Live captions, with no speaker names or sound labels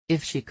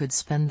If she could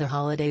spend the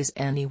holidays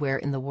anywhere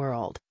in the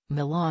world,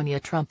 Melania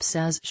Trump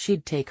says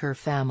she'd take her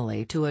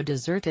family to a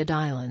deserted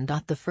island.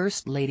 The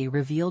First Lady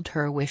revealed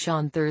her wish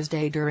on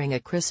Thursday during a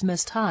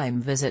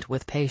Christmas-time visit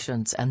with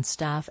patients and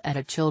staff at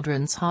a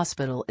children's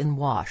hospital in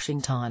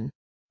Washington.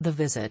 The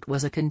visit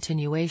was a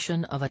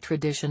continuation of a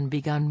tradition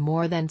begun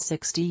more than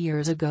 60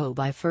 years ago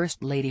by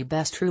First Lady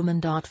Bess Truman.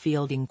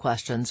 Fielding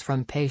questions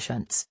from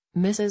patients,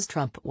 Mrs.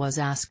 Trump was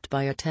asked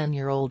by a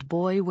 10-year-old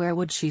boy where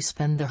would she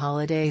spend the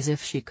holidays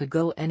if she could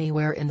go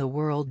anywhere in the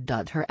world.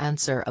 Her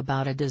answer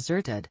about a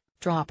deserted,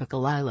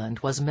 tropical island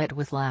was met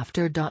with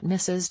laughter.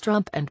 Mrs.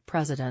 Trump and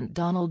President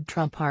Donald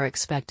Trump are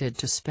expected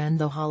to spend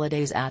the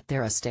holidays at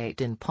their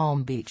estate in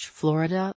Palm Beach, Florida,